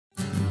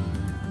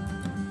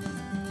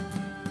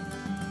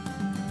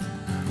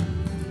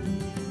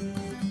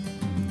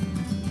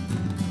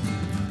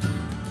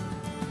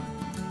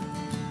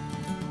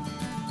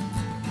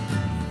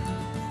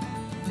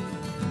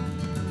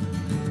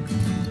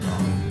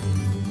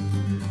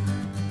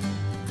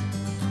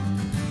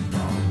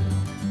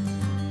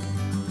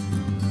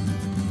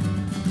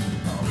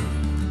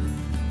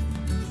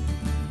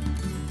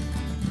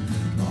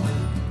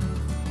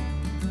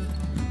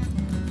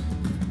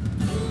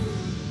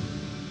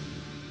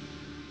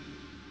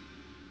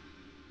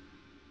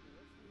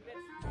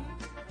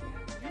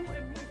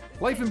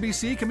Life in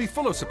BC can be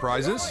full of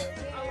surprises,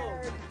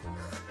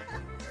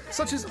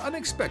 such as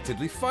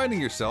unexpectedly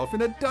finding yourself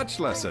in a Dutch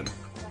lesson.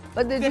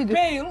 What did you do? The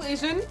pail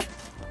is een...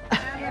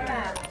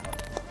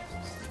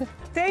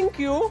 Thank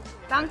you.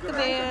 Dank u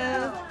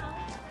wel.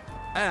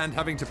 And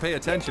having to pay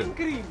attention.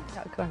 Cream.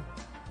 Ja, kan.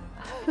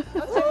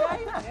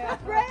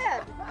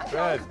 Bread.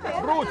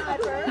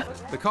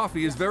 The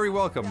coffee is very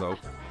welcome, though.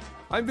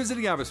 I'm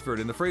visiting Abbotsford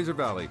in the Fraser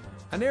Valley,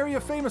 an area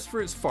famous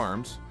for its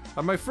farms,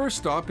 and my first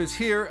stop is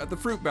here at the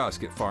Fruit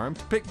Basket farm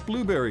to pick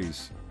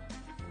blueberries.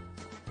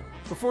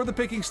 Before the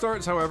picking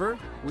starts, however,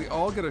 we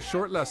all get a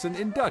short lesson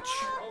in Dutch.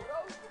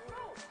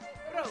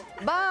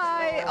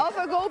 Bye, off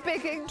I go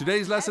picking.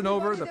 Today's lesson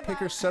over, the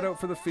pickers set out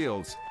for the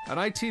fields, and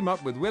I team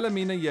up with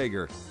Wilhelmina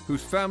Jaeger,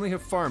 whose family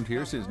have farmed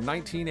here since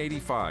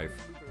 1985.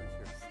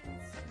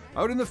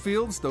 Out in the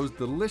fields, those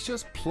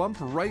delicious, plump,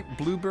 ripe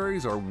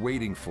blueberries are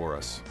waiting for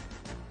us.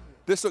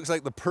 This looks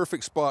like the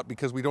perfect spot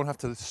because we don't have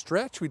to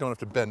stretch, we don't have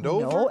to bend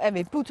over. No, and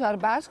we put our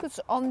baskets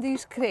on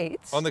these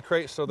crates. On the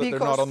crates so that they're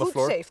not on the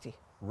floor? Food safety.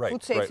 Right,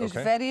 Food safety is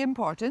very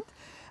important.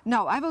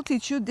 Now, I will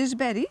teach you, this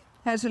berry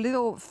has a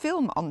little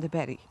film on the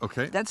berry.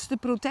 Okay. That's the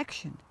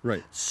protection.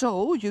 Right.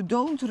 So you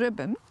don't rub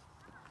them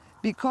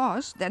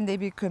because then they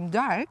become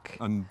dark.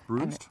 And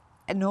bruised?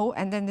 And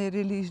then they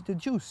release the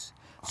juice.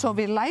 So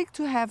we like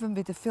to have them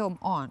with the film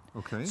on.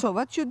 Okay. So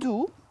what you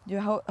do, you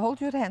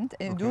hold your hand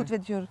and you do it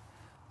with your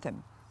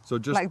thumb. So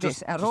just like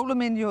this, and roll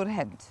them in your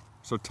hand.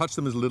 So touch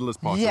them as little as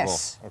possible.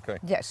 Yes. Okay.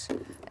 Yes.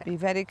 Be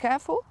very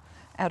careful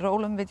and roll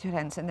them with your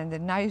hands, and then they're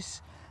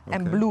nice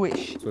and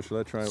bluish. So shall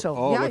I try? So,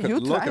 oh, yeah,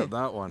 look at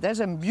that one. There's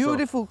a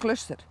beautiful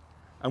cluster.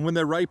 And when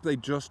they're ripe, they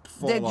just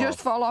fall off. They just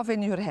fall off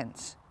in your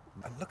hands.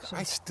 And look,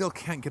 I still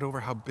can't get over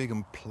how big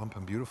and plump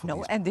and beautiful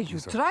these and did you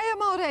try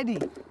them already?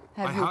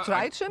 Have you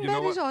tried some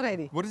berries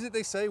already? What is it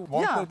they say?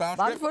 One for the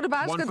basket? One for the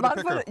basket,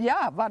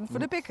 one for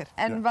the picker.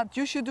 And what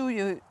you should do,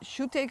 you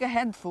should take a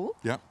handful,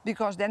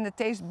 because then the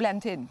taste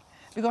blend in.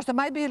 Because there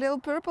might be a little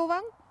purple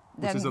one.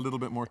 Which is a little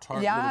bit more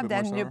tart, yeah, a little bit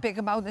then more sour. You pick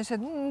them out and say,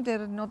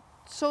 they're not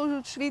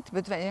so sweet,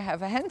 but when you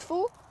have a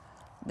handful,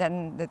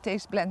 then the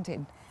taste blend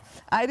in.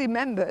 I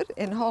remember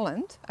in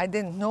Holland, I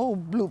didn't know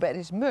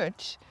blueberries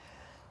much.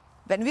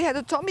 When we had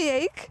a tummy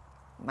ache,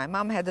 my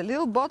mom had a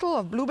little bottle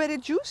of blueberry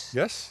juice.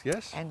 Yes,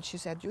 yes. And she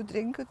said, you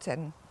drink it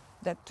and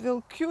that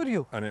will cure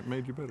you. And it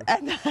made you better.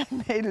 And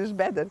it made us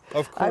better.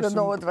 Of course. I don't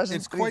know what was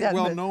it's quite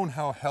well known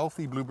how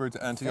healthy blueberries,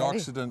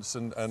 antioxidants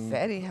and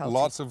very healthy.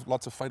 lots of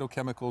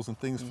phytochemicals and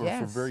things for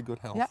very good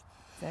health. Yeah.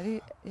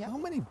 How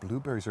many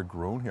blueberries are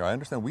grown here? I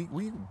understand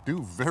we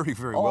do very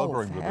well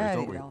growing blueberries,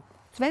 don't we? Well.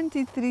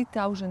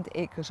 23,000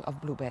 acres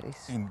of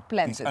blueberries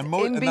planted in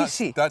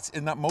BC.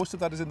 Most of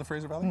that is in the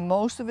Fraser Valley?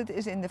 Most of it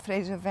is in the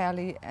Fraser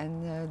Valley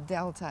and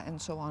Delta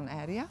and so on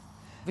area.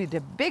 We're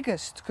the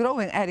biggest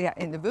growing area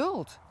in the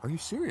world. Are you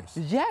serious?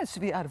 Yes,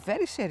 we are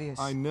very serious.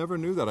 I never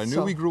knew that. I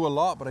knew we grew a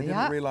lot, but I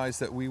didn't realize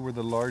that we were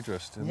the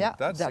largest. And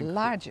that's the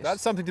largest.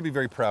 That's something to be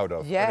very proud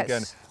of. Yes. And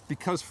again,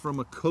 because from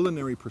a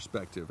culinary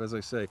perspective, as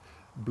I say,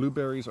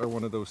 blueberries are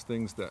one of those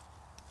things that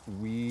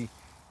we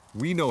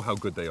know how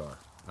good they are.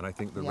 And I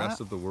think the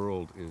rest of the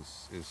world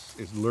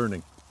is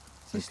learning.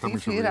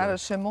 Hier are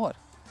some more.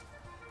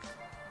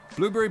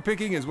 Blueberry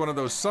picking is one of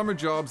those summer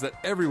jobs that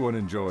everyone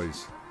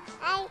enjoys.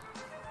 Hi.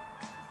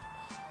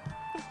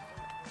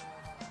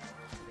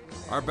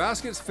 Our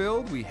baskets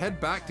filled, we head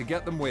back to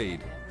get them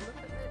weighed.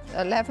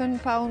 11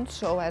 pounds,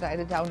 so I write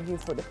it down here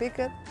for the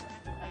picker.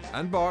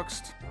 And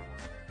boxed.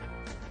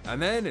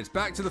 And then it's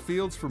back to the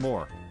fields for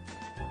more.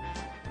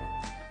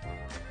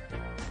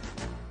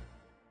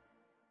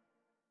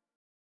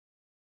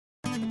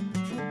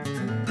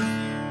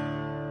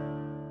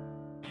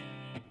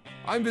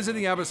 I'm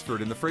visiting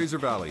Abbotsford in the Fraser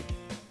Valley.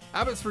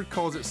 Abbotsford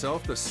calls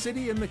itself the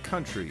city in the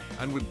country,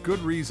 and with good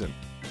reason.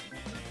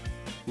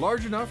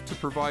 Large enough to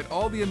provide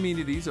all the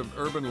amenities of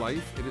urban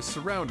life, it is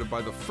surrounded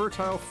by the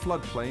fertile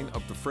floodplain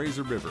of the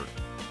Fraser River,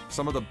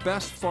 some of the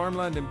best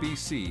farmland in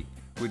BC,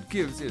 which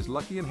gives its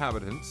lucky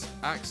inhabitants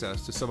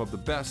access to some of the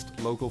best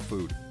local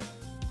food.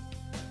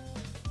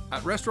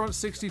 At Restaurant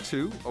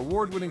 62,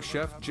 award-winning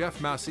chef Jeff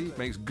Massey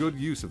makes good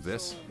use of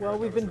this. Well,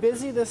 we've been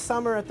busy this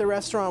summer at the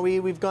restaurant.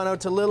 We've gone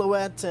out to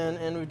Lillooet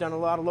and we've done a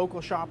lot of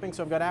local shopping.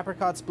 So I've got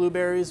apricots,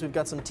 blueberries, we've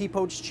got some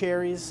tea-poached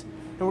cherries,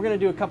 and we're going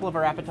to do a couple of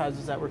our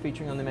appetizers that we're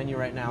featuring on the menu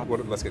right now.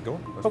 Let's get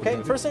going. Okay,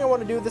 first thing I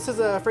want to do, this is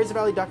a Fraser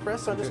Valley duck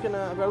breast, so I've got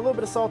a little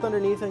bit of salt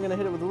underneath. I'm going to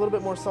hit it with a little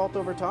bit more salt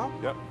over top.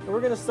 Yep. And we're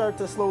going to start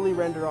to slowly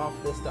render off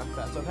this duck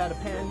fat. So I've had a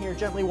pan here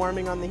gently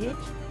warming on the heat.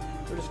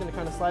 We're just going to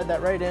kind of slide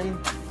that right in.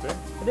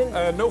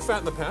 Okay. No fat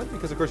in the pan,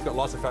 because of course you've got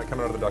lots of fat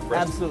coming out of the duck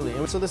breast. Absolutely.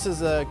 And so this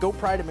is Goat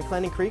Pride at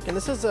McLennan Creek, and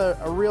this is a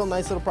real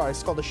nice little product.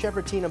 It's called the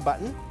Shepherdtina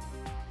Button.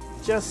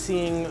 Just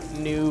seeing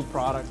new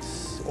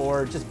products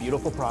or just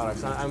beautiful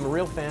products. I'm a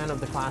real fan of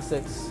the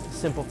classics,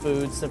 simple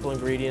foods, simple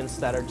ingredients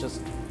that are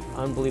just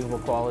unbelievable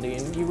quality,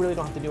 and you really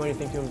don't have to do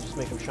anything to them, just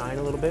make them shine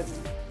a little bit.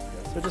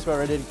 So we're just about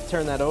ready to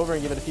turn that over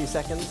and give it a few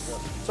seconds.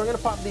 So I'm going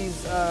to pop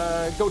these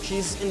goat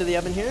cheese into the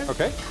oven here.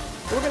 Okay.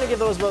 We're going to give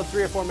those about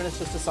 3 or 4 minutes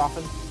just to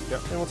soften.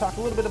 Yep. And we'll talk a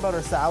little bit about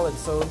our salad.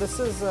 So this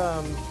is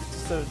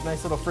Just a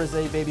nice little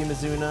frisee baby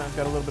Mizuna. I've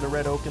got a little bit of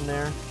red oak in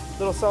there.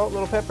 Little salt,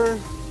 little pepper,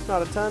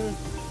 not a ton. And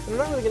I'm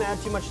not really gonna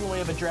add too much in the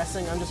way of a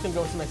dressing. I'm just gonna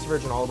go with some extra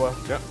virgin olive oil.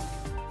 Yeah.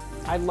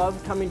 I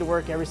love coming to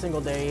work every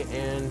single day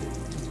and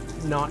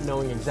not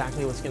knowing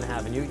exactly what's gonna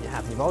happen.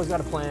 You've always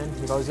got a plan,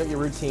 you've always got your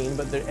routine,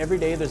 but every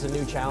day there's a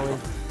new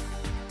challenge.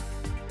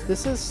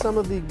 This is some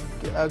of the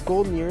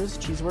Golden Years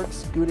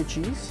Cheeseworks Gouda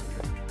cheese.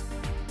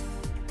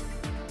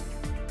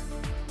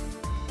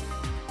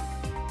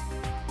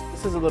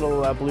 This is a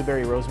little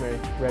blueberry rosemary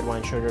red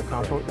wine sugar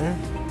compote there.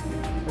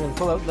 I'm gonna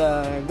pull out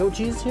the goat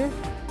cheese here.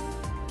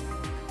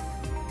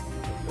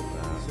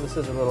 So this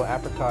is a little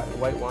apricot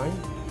white wine.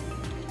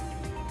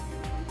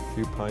 A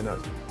few pine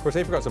nuts. Of course,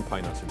 they forgot some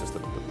pine nuts. They're just the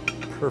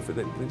perfect.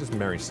 They just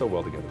marry so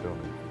well together,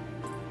 don't they?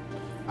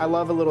 I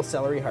love a little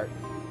celery heart.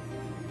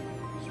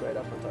 Just right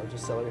up on top,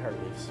 just celery heart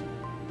leaves.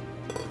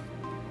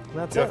 And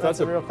that's Jeff, it. that's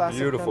a real classic.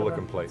 beautiful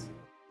looking plate.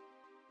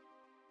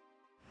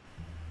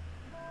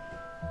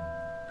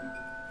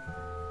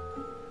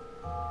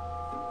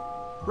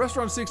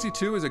 Restaurant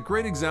 62 is a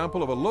great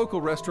example of a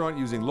local restaurant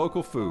using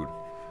local food.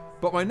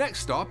 But my next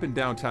stop in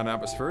downtown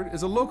Abbotsford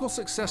is a local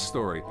success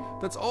story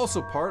that's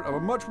also part of a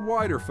much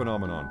wider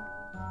phenomenon.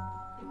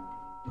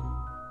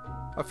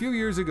 A few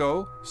years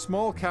ago,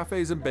 small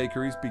cafes and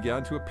bakeries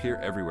began to appear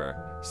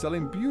everywhere,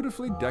 selling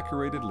beautifully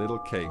decorated little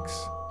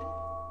cakes.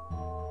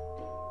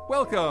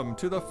 Welcome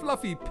to the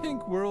fluffy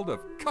pink world of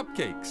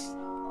cupcakes.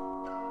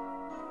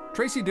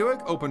 Tracy Dewick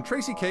opened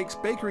Tracy Cakes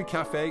Bakery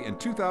Cafe in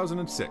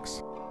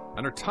 2006,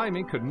 and her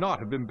timing could not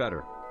have been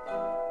better.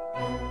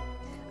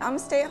 I'm a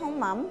stay-at-home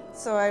mom,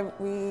 so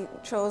we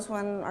chose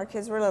when our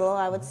kids were little,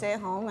 I would stay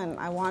at home, and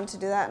I wanted to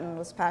do that and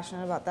was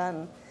passionate about that.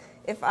 And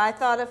if I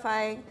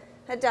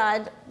had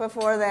died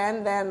before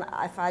then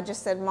if I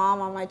just said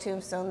mom on my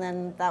tombstone,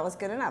 then that was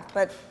good enough.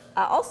 But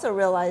I also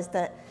realized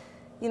that,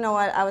 you know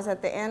what, I was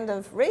at the end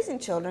of raising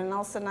children, and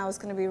all of a sudden I was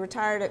going to be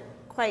retired at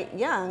quite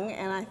young,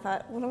 and I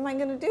thought, what am I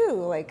going to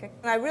do? And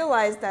I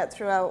realized that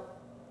throughout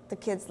the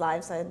kids'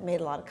 lives I had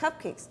made a lot of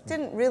cupcakes.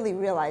 Didn't really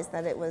realize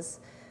that it was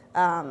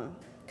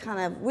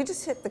we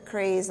just hit the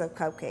craze of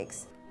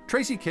cupcakes.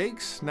 Tracy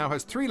Cakes now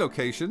has 3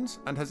 locations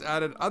and has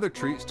added other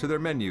treats to their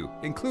menu,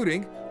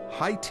 including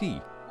high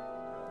tea.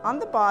 On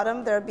the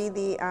bottom, there'll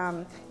be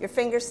your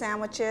finger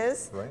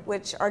sandwiches, right,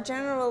 which are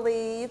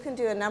generally, you can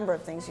do a number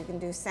of things. You can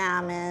do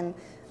salmon,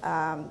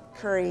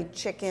 curried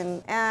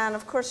chicken, and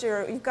of course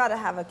you've got to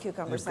have a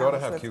cucumber sandwich.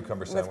 You've got to have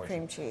cucumber sandwich with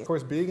cream cheese. Of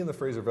course, being in the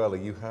Fraser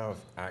Valley, you have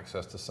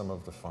access to some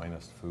of the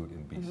finest food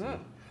in BC.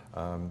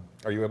 Mm-hmm.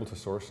 Are you able to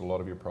source a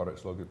lot of your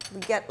products locally?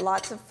 We get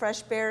lots of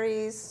fresh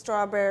berries,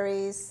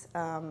 strawberries,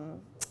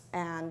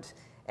 and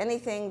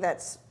anything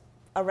that's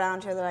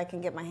around here that I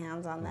can get my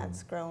hands on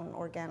that's grown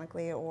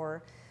organically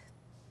or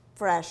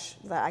fresh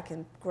that I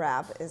can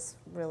grab is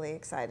really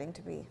exciting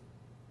to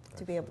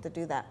be able to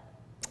do that.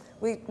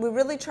 We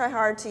really try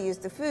hard to use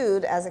the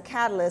food as a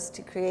catalyst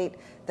to create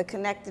the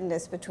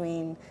connectedness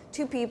between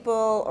 2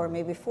 people or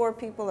maybe 4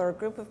 people or a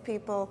group of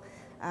people.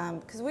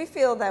 Because we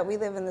feel that we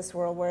live in this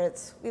world where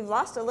we've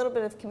lost a little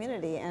bit of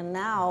community, and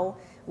now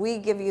we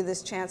give you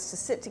this chance to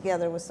sit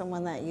together with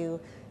someone that you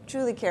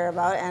truly care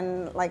about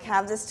and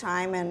have this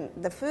time, and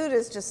the food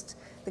is just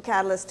the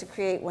catalyst to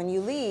create when you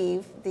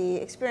leave the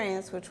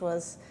experience, which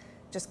was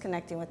just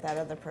connecting with that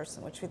other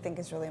person, which we think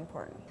is really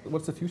important.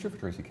 What's the future for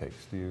Tracy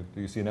Cakes? Do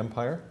you see an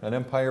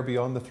empire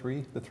beyond the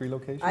three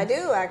locations? I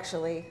do,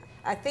 actually.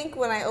 I think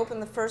when I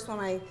opened the first one,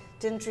 I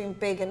didn't dream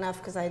big enough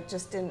because I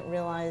just didn't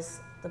realize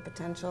the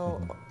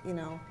potential, you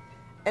know,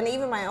 and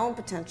even my own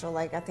potential.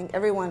 I think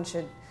everyone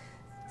should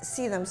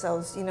see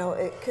themselves, you know,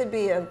 it could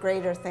be a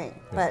greater thing.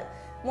 Yeah.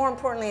 But more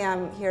importantly,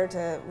 I'm here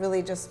to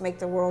really just make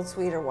the world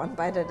sweeter one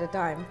bite at a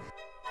time.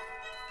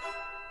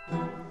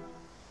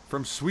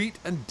 From sweet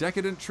and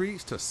decadent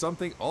treats to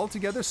something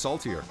altogether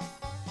saltier.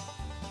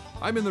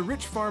 I'm in the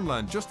rich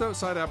farmland just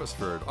outside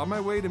Abbotsford on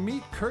my way to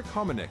meet Kirk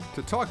Hominick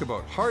to talk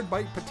about hard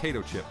bite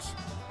potato chips.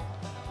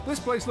 This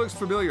place looks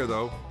familiar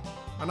though,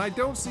 and I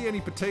don't see any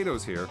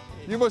potatoes here.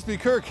 You must be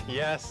Kirk.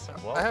 Yes,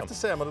 welcome. I have to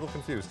say I'm a little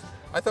confused.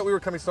 I thought we were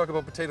coming to talk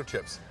about potato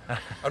chips,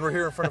 and we're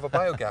here in front of a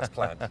biogas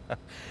plant.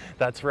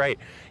 That's right.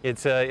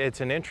 It's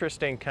an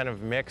interesting kind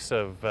of mix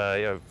of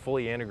a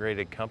fully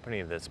integrated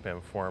company that's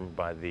been formed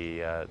by the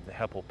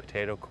Heppel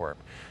Potato Corp.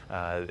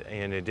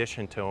 In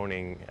addition to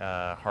owning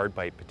hard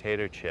bite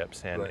potato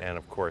chips and, right, and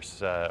of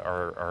course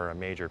are a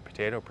major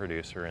potato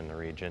producer in the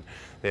region,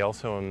 they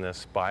also own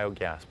this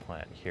biogas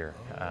plant here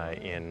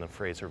in the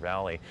Fraser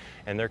Valley,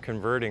 and they're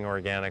converting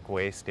organic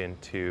waste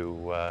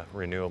into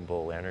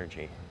renewable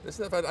energy.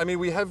 Isn't that bad? I mean,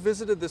 we have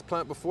visited this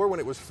plant before when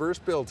it was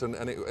first built, and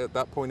at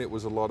that point it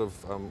was a lot of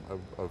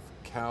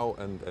cow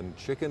and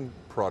chicken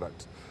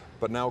product.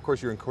 But now, of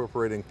course, you're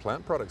incorporating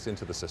plant products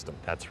into the system.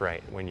 That's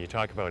right. When you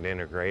talk about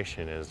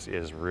integration,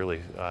 is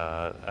really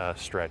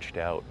stretched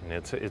out, and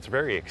it's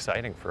very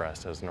exciting for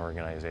us as an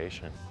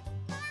organization.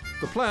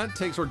 The plant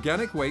takes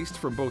organic waste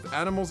from both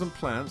animals and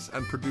plants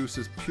and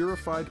produces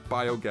purified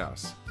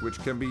biogas, which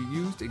can be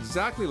used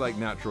exactly like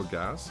natural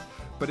gas,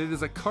 but it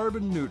is a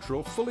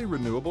carbon-neutral, fully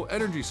renewable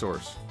energy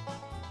source.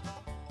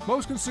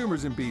 Most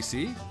consumers in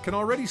BC can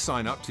already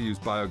sign up to use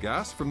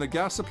biogas from the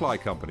gas supply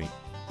company.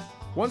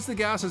 Once the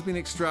gas has been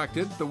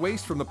extracted, the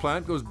waste from the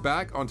plant goes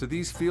back onto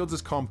these fields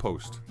as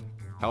compost,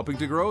 helping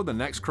to grow the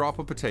next crop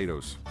of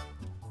potatoes.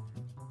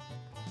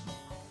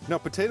 Now,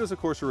 potatoes, of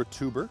course, are a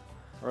tuber,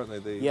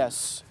 aren't they?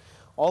 Yes.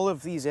 All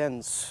of these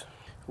ends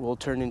will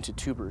turn into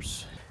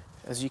tubers.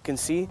 As you can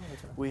see,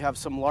 we have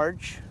some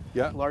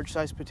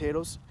large-sized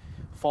potatoes,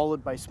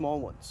 followed by small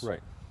ones.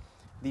 Right.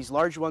 These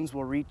large ones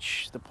will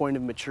reach the point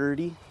of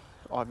maturity,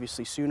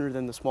 obviously sooner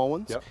than the small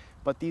ones, Yep.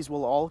 but these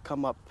will all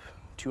come up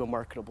to a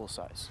marketable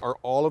size. Are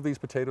all of these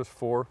potatoes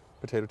for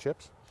potato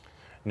chips?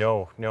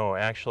 No,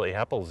 actually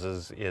Heppel's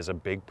is a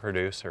big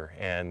producer,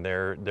 and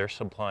they're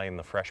supplying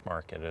the fresh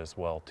market as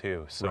well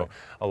too. So Right.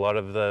 a lot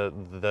of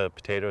the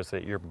potatoes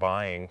that you're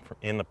buying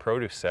in the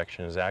produce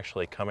section is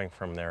actually coming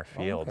from their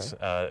fields.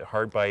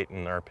 Hard bite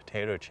and our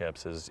potato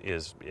chips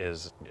is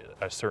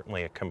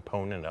certainly a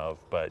component of,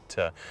 but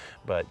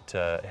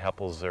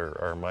Heppel's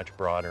are much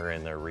broader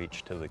in their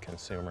reach to the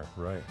consumer.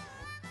 Right.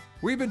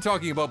 We've been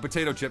talking about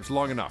potato chips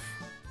long enough.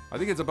 I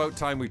think it's about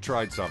time we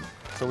tried some.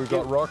 So we've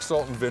got rock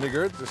salt and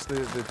vinegar, just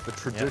the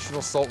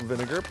traditional salt and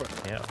vinegar. But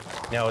Yeah.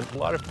 Now, a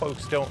lot of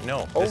folks don't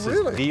know. Oh, this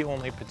really? is the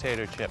only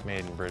potato chip made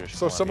in British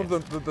so Columbia.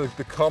 some of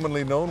the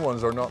commonly known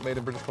ones are not made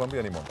in British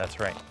Columbia anymore. That's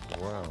right.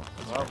 Wow.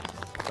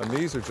 And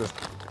these are just,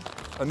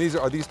 and these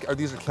are these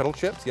kettle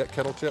chips? Yeah,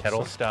 kettle chips.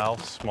 Kettle style,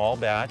 small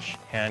batch,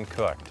 hand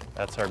cooked.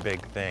 That's our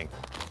big thing.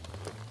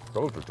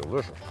 Those are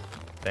delicious.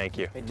 Thank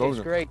you. They Those taste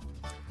are- great.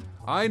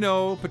 I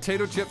know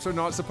potato chips are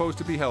not supposed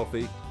to be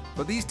healthy,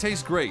 but these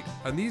taste great,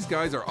 and these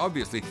guys are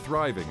obviously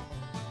thriving.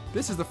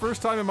 This is the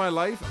first time in my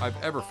life I've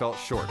ever felt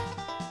short.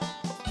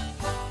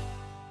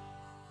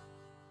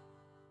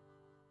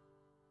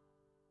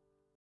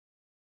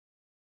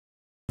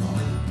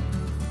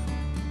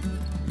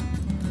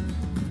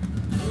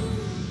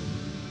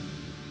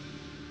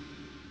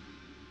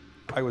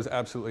 I was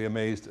absolutely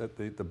amazed at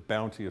the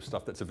bounty of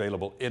stuff that's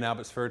available in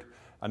Abbotsford.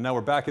 And now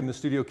we're back in the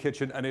studio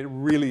kitchen, and it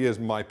really is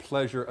my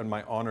pleasure and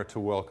my honor to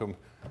welcome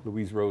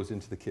Louise Rose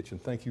into the kitchen.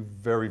 Thank you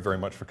very, very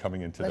much for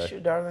coming in today. Bless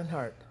your darling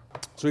heart.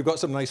 So we've got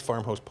some nice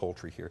farmhouse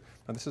poultry here.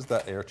 Now this is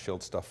that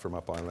air-chilled stuff from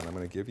Up Island. I'm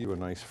going to give you a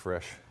nice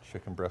fresh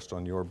chicken breast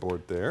on your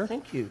board there.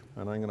 Thank you.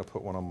 And I'm going to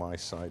put one on my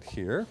side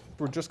here.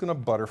 We're just going to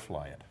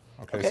butterfly it.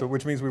 Okay. So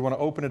which means we want to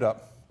open it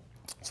up.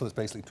 So it's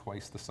basically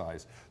twice the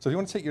size. So if you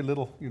want to take your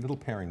little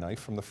paring knife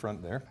from the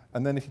front there,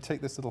 and then if you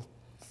take this little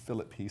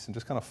fillet piece and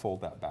just kind of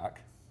fold that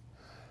back,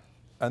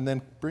 and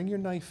then bring your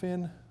knife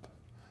in,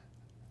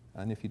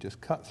 and if you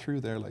just cut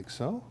through there like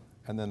so,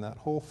 and then that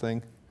whole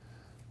thing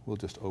will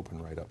just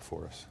open right up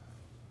for us,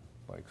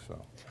 like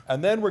so.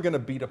 And then we're going to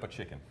beat up a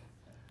chicken,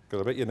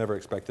 because I bet you never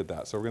expected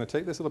that. So we're going to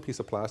take this little piece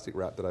of plastic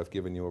wrap that I've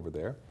given you over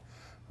there.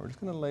 We're just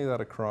going to lay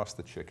that across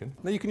the chicken.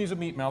 Now you can use a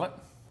meat mallet.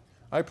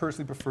 I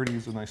personally prefer to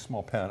use a nice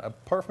small pan.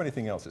 Apart from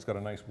anything else, it's got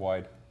a nice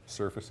wide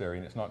surface area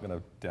and it's not going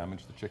to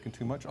damage the chicken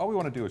too much. All we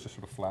want to do is just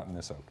sort of flatten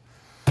this out.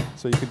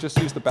 So you could just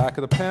use the back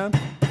of the pan,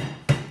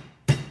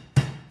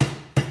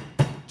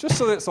 just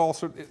so that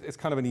it's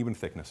kind of an even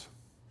thickness.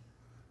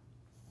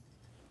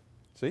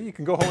 See, you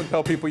can go home and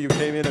tell people you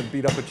came in and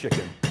beat up a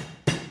chicken.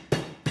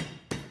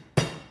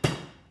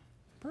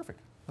 Perfect.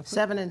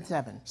 7 and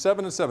 7.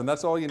 7 and 7,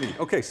 that's all you need.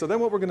 Okay, so then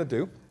what we're going to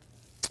do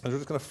is we're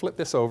just going to flip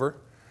this over,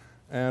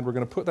 and we're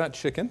going to put that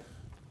chicken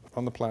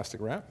on the plastic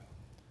wrap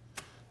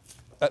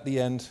at the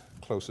end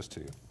closest to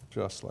you,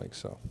 just like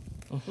so.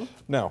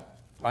 Now,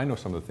 I know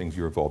some of the things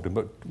you're involved in,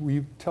 but will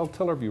you tell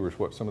our viewers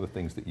what some of the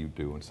things that you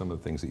do and some of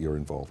the things that you're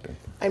involved in?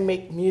 I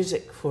make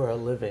music for a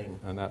living.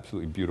 And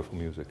absolutely beautiful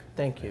music,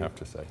 Thank you. I have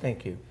to say.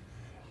 Thank you.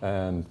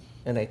 And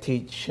And I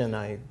teach and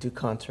I do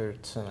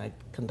concerts and I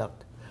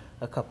conduct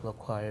a couple of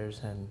choirs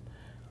and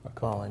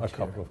volunteer. a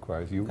couple of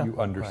choirs. You Couple of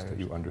understand choirs.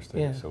 you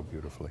understand Yeah. it so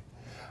beautifully.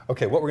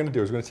 Okay, what we're going to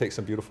do is we're going to take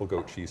some beautiful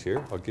goat cheese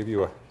here. I'll give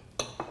you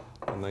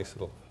a nice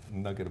little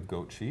nugget of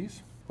goat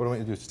cheese. What I want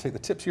you to do is just take the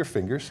tips of your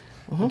fingers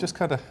and just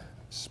kind of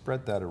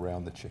spread that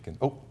around the chicken.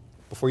 Oh,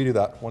 before you do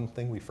that, one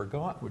thing we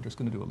forgot, we're just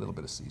going to do a little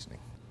bit of seasoning.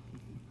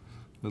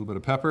 A little bit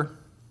of pepper,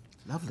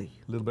 Lovely.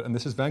 a little bit, and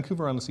this is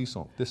Vancouver Island sea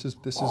salt. This is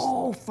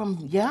Oh, from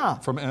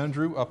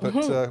Andrew up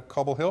at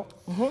Cobble Hill.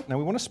 Now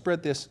we want to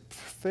spread this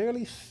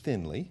fairly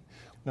thinly.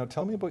 Now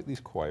tell me about these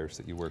choirs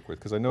that you work with,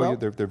 because I know Well,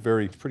 they're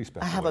pretty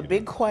special. I have a what you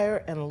big do.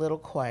 choir and a little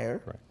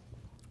choir. Right.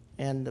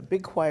 And the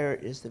big choir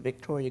is the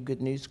Victoria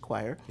Good News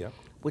Choir, Yep.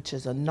 which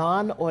is a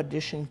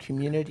non-audition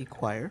community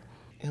choir.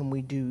 And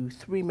we do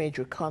 3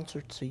 major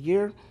concerts a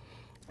year.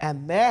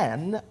 And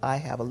then I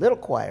have a little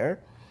choir.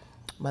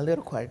 My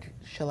little choir,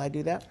 shall I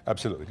do that?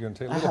 Absolutely. You're going to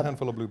take a I little have-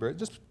 handful of blueberries.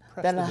 Just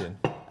press Then them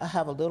in. I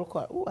have a little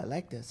choir. Ooh, I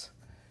like this.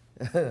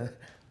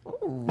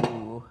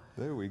 Ooh.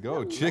 There we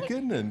go.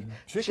 Chicken and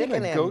Chicken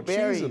and goat cheese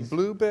berries. and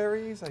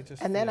blueberries.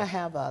 And then I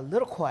have a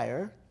little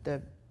choir,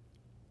 the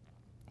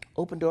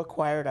open door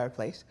choir at our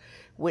place,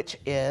 which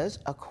is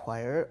a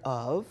choir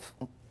of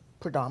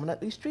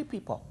predominantly street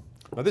people.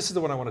 Now this is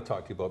the one I want to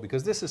talk to you about,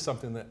 because this is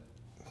something that,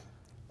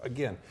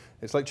 again,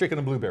 it's like chicken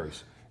and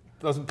blueberries.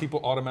 People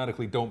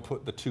automatically don't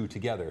put the two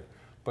together.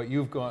 but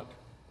you've got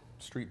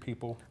street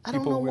people. I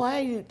don't know why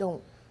you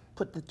don't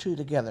put the two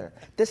together.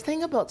 This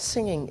thing about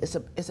singing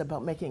is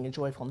about making a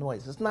joyful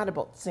noise. It's not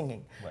about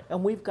singing. Right.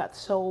 And we've got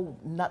so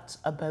nuts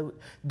about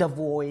the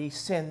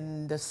voice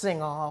and the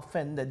sing off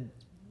and the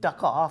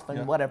duck off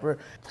and whatever.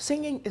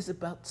 Singing is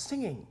about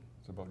singing.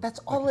 That's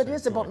all it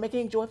is, about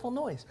making a joyful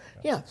noise.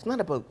 Yeah, it's not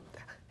about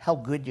how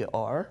good you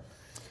are.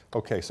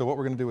 Okay, so what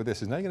we're going to do with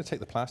this is now you're going to take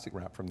the plastic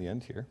wrap from the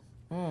end here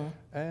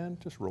and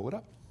just roll it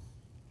up.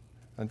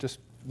 And just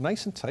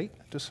nice and tight,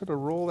 just sort of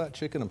roll that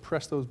chicken and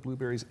press those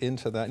blueberries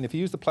into that. And if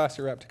you use the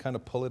plastic wrap to kind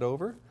of pull it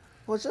over.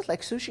 Well, it's just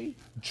like sushi.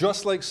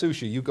 Just like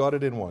sushi, you got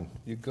it in one.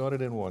 You got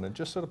it in one. And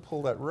just sort of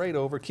pull that right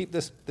over. Keep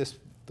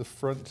the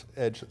front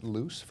edge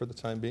loose for the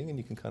time being, and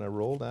you can kind of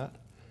roll that.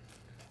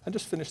 And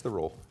just finish the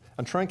roll.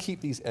 And try and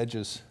keep these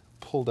edges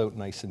pulled out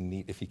nice and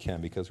neat if you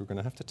can, because we're going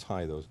to have to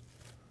tie those.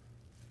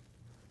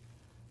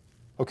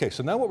 Okay,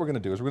 so now what we're going to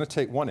do is we're going to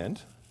take one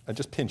end and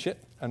just pinch it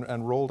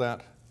and roll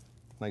that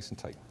nice and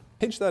tight.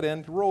 Pinch that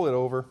end, roll it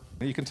over.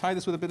 And you can tie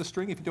this with a bit of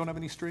string if you don't have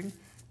any string.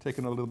 Take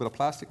a little bit of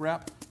plastic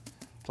wrap.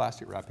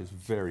 Plastic wrap is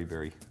very,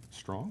 very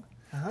strong.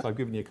 So I've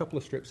given you a couple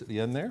of strips at the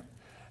end there.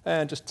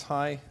 And just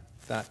tie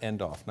that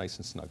end off nice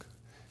and snug.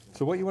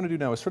 So what you want to do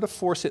now is sort of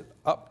force it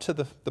up to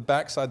the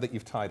back side that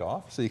you've tied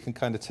off. So you can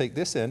kind of take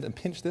this end and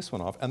pinch this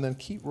one off and then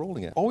keep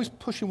rolling it. Always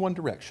push in one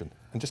direction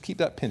and just keep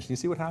that pinched. You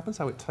see what happens,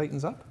 how it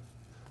tightens up?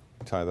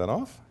 Tie that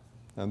off.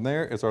 And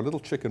there is our little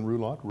chicken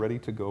roulade ready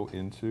to go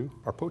into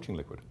our poaching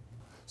liquid.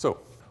 So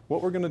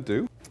what we're going to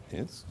do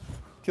is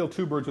kill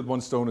two birds with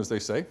one stone, as they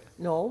say.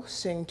 No,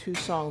 sing two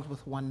songs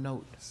with one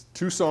note.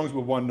 Two songs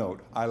with one note.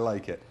 I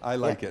like it. I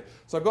like it.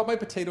 So I've got my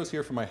potatoes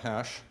here for my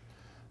hash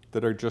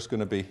that are just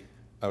going to be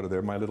out of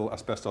there. My little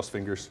asbestos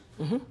fingers.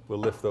 We'll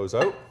lift those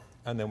out,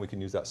 and then we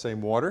can use that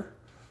same water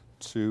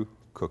to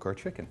cook our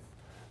chicken.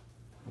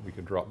 We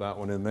can drop that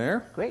one in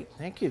there. Great,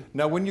 thank you.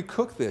 Now, when you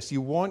cook this, you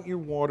want your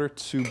water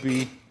to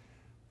be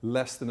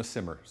less than a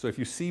simmer. So if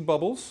you see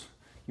bubbles,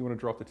 you want to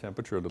drop the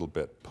temperature a little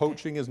bit.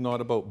 Poaching is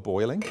not about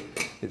boiling.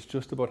 It's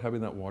just about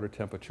having that water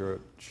temperature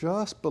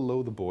just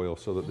below the boil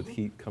so that the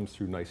heat comes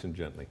through nice and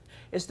gently.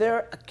 Is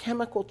there a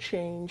chemical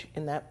change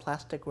in that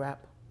plastic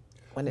wrap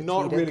when it's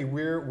Not heated? really.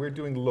 We're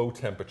doing low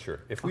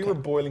temperature. If we were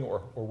boiling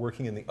or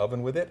working in the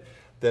oven with it,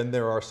 then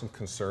there are some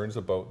concerns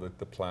about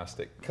the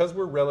plastic. Because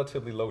we're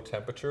relatively low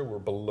temperature, we're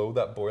below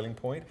that boiling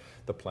point,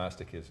 the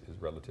plastic is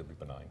relatively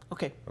benign.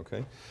 Okay.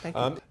 Okay. Thank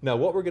you. Now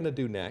what we're going to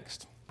do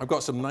next, I've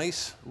got some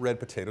nice red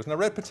potatoes. Now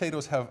red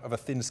potatoes have a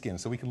thin skin,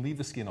 so we can leave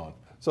the skin on.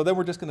 So then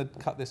we're just going to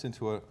cut this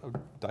into a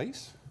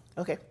dice.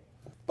 Okay.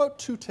 About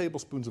 2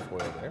 tablespoons of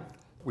oil there.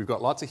 We've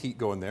got lots of heat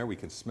going there. We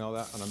can smell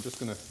that, and I'm just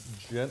going to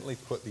gently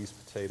put these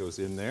potatoes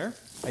in there.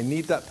 I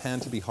need that pan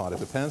to be hot. If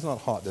the pan's not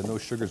hot, then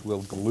those sugars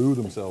will glue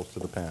themselves to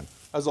the pan.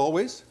 As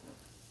always,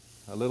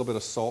 a little bit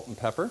of salt and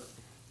pepper,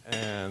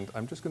 and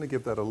I'm just going to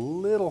give that a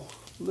little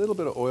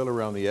bit of oil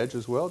around the edge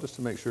as well, just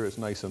to make sure it's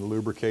nice and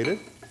lubricated.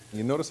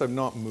 You notice I've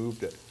not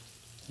moved it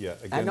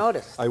yet. Again, I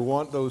noticed. I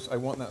want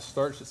that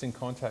starch that's in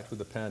contact with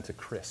the pan to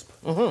crisp.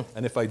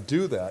 And if I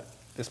do that,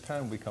 this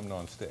pan will become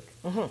non-stick.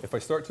 If I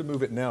start to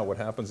move it now, what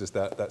happens is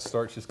that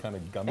starch is kind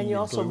of gummy. And you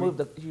also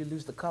gluey. you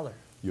lose the color.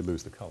 You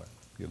lose the color.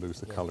 You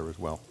lose the color as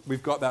well.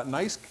 We've got that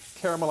nice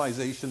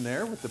caramelization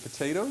there with the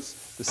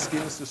potatoes. The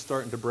skin's just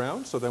starting to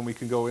brown, so then we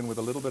can go in with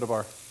a little bit of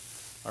our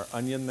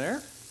onion there.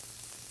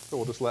 So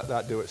we'll just let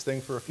that do its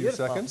thing for a few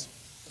seconds.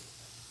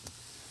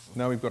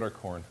 Now we've got our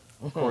corn.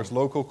 Of course,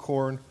 local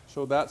corn.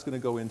 So that's going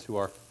to go into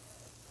our...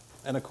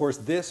 And of course,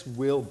 this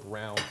will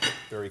brown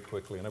very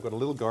quickly. And I've got a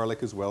little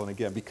garlic as well. And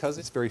again, because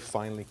it's very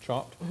finely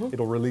chopped,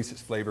 it'll release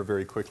its flavor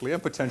very quickly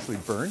and potentially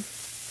burn.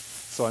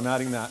 So I'm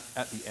adding that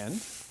at the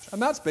end.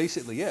 And that's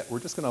basically it. We're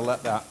just going to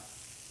let that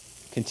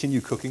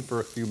continue cooking for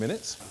a few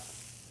minutes.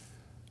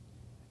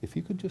 If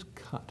you could just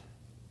cut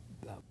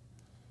that.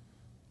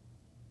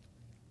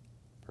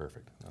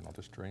 Perfect. And I'll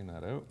just drain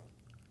that out.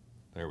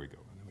 There we go.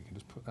 And then we can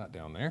just put that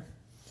down there.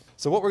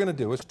 So what we're going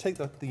to do is take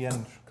the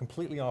end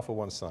completely off of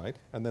one side,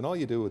 and then all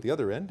you do with the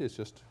other end is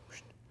just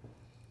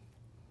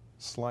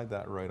slide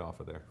that right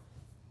off of there.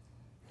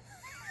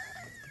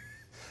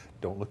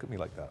 Don't look at me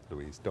like that,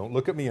 Louise. Don't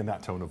look at me in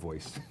that tone of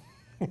voice.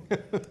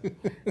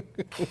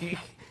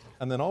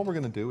 And then all we're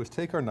going to do is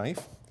take our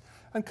knife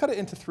and cut it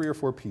into 3 or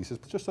 4 pieces,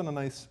 just on a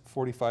nice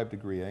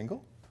 45-degree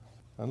angle.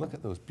 And look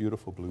at those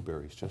beautiful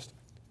blueberries just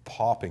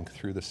popping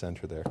through the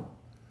center there.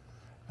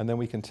 And then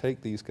we can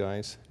take these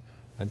guys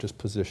and just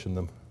position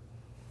them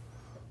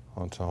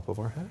on top of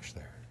our hash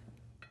there.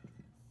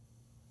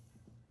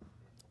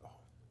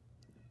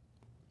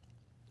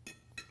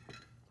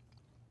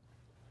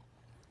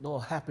 Little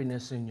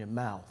happiness in your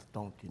mouth,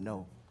 don't you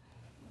know?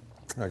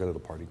 I got a little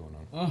party going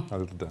on. A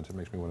little dance. It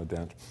makes me want to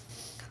dance.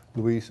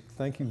 Louise,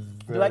 thank you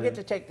very much. Do I get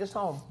to take this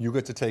home? You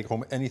get to take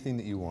home anything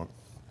that you want.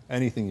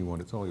 Anything you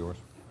want. It's all yours.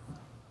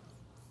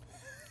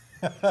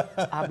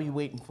 I'll be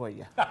waiting for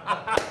you.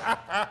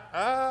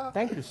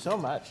 Thank you so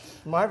much.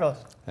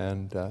 Marvelous.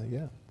 And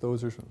yeah,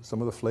 those are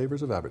some of the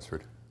flavors of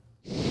Abbotsford.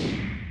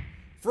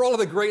 For all of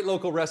the great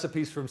local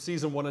recipes from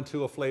season 1 and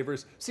 2 of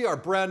Flavours, see our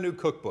brand new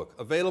cookbook,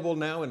 available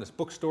now in a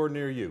bookstore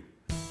near you.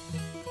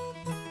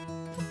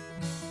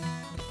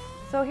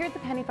 So here at the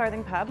Penny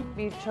Farthing Pub,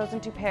 we've chosen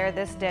to pair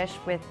this dish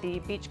with the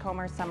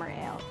Beachcomber Summer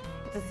Ale.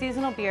 It's a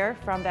seasonal beer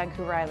from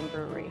Vancouver Island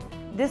Brewery.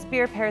 This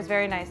beer pairs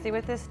very nicely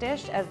with this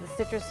dish, as the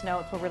citrus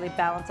notes will really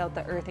balance out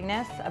the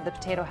earthiness of the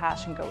potato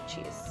hash and goat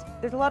cheese.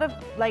 There's a lot of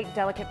light,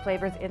 delicate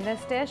flavors in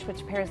this dish,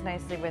 which pairs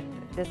nicely with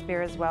this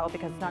beer as well,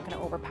 because it's not going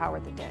to overpower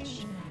the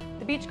dish.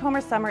 The Beachcomber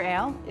Summer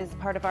Ale is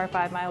part of our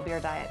 5 Mile beer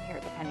diet here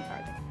at the Penny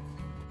Farthing.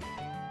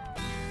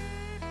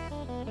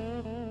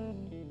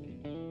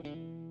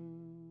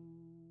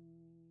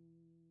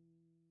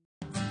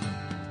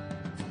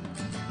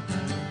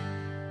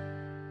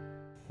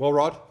 Well,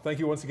 Rod, thank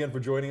you once again for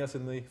joining us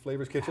in the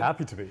Flavours Kitchen.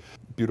 Happy to be.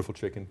 Beautiful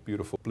chicken,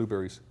 beautiful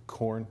blueberries,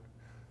 corn.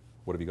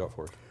 What have you got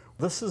for us?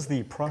 This is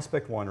the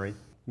Prospect Winery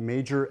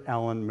Major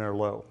Allen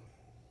Merlot.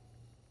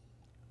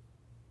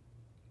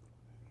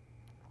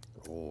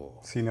 Oh.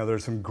 See, now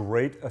there's some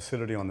great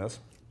acidity on this.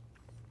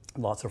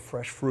 Lots of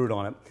fresh fruit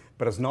on it,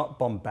 but it's not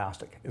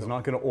bombastic. It's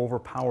not going to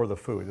overpower the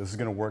food. This is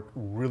going to work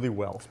really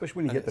well,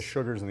 especially when you get the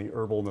sugars and the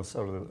herbalness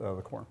out of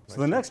the corn.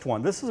 So the next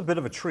one, this is a bit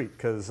of a treat,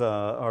 because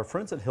our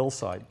friends at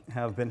Hillside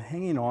have been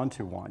hanging on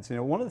to wines. You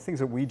know, one of the things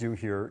that we do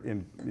here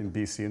in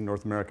BC, in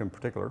North America in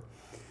particular,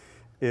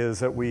 is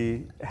that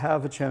we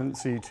have a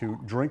tendency to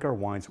drink our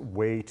wines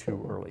way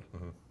too early.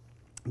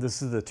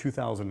 This is the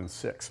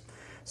 2006.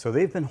 So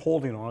they've been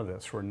holding on to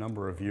this for a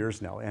number of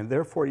years now, and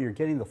therefore you're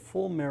getting the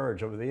full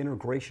marriage of the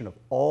integration of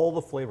all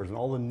the flavors and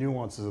all the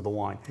nuances of the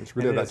wine. It's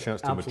really that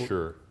chance to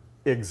mature.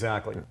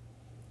 Exactly.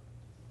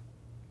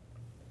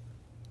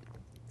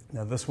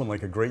 Now this one,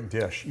 like a great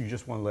dish, you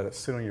just want to let it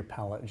sit on your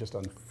palate and just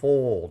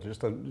unfold.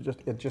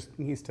 It just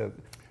needs to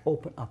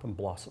open up and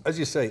blossom. As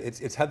you say,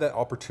 it's had that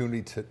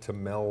opportunity to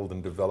meld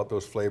and develop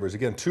those flavors.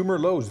 Again, two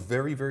Merlots,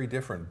 very, very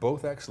different,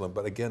 both excellent,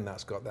 but again,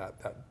 that's got that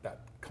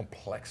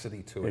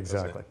complexity to it.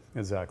 Exactly,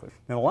 exactly.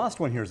 Now the last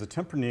one here is a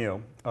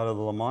Tempranillo out of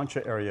the La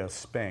Mancha area of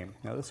Spain.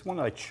 Now this one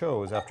I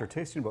chose after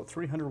tasting about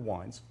 300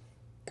 wines.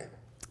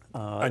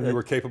 And you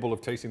were capable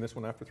of tasting this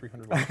one after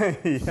 300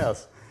 wines?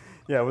 Yes.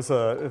 Yeah, it was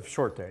a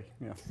short day.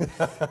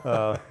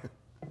 Yeah.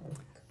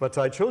 But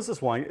I chose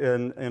this wine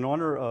in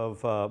honor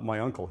of my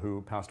uncle,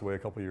 who passed away a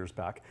couple of years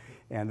back.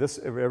 And this,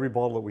 every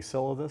bottle that we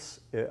sell of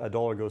this,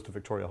 $1 goes to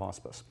Victoria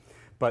Hospice.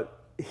 But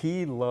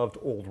he loved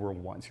Old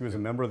World wines. He was a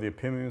member of the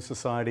Opinion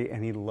Society,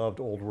 and he loved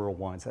Old World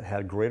wines that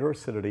had greater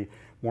acidity,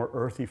 more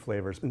earthy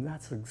flavors, and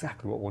that's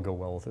exactly what will go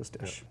well with this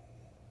dish.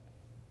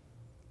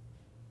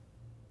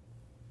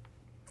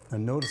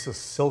 And notice the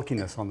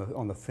silkiness on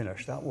the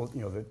finish. That will,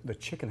 you know, the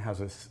chicken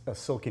has a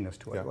silkiness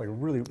to it. Like a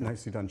really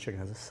nicely done chicken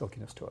has a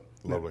silkiness to it.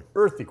 Lovely.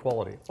 Earthy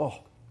quality. Oh,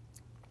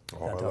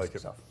 I like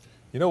it.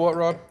 You know what,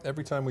 Rob?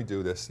 Every time we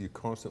do this, you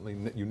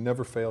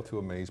never fail to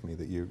amaze me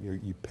that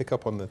you pick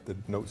up on the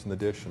notes in the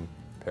dish and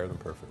pair them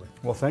perfectly.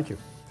 Well, thank you.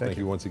 Thank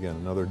you once again.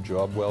 Another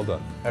job well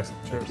done.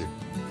 Excellent. Cheers. Thank you.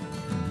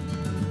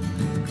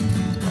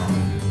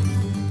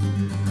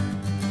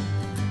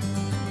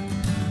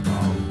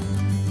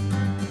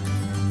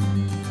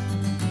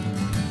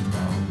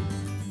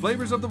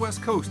 Flavours of the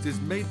West Coast is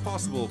made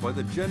possible by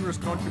the generous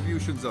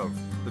contributions of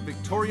the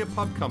Victoria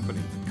Pub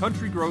Company,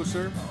 Country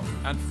Grocer,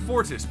 and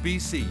Fortis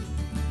BC.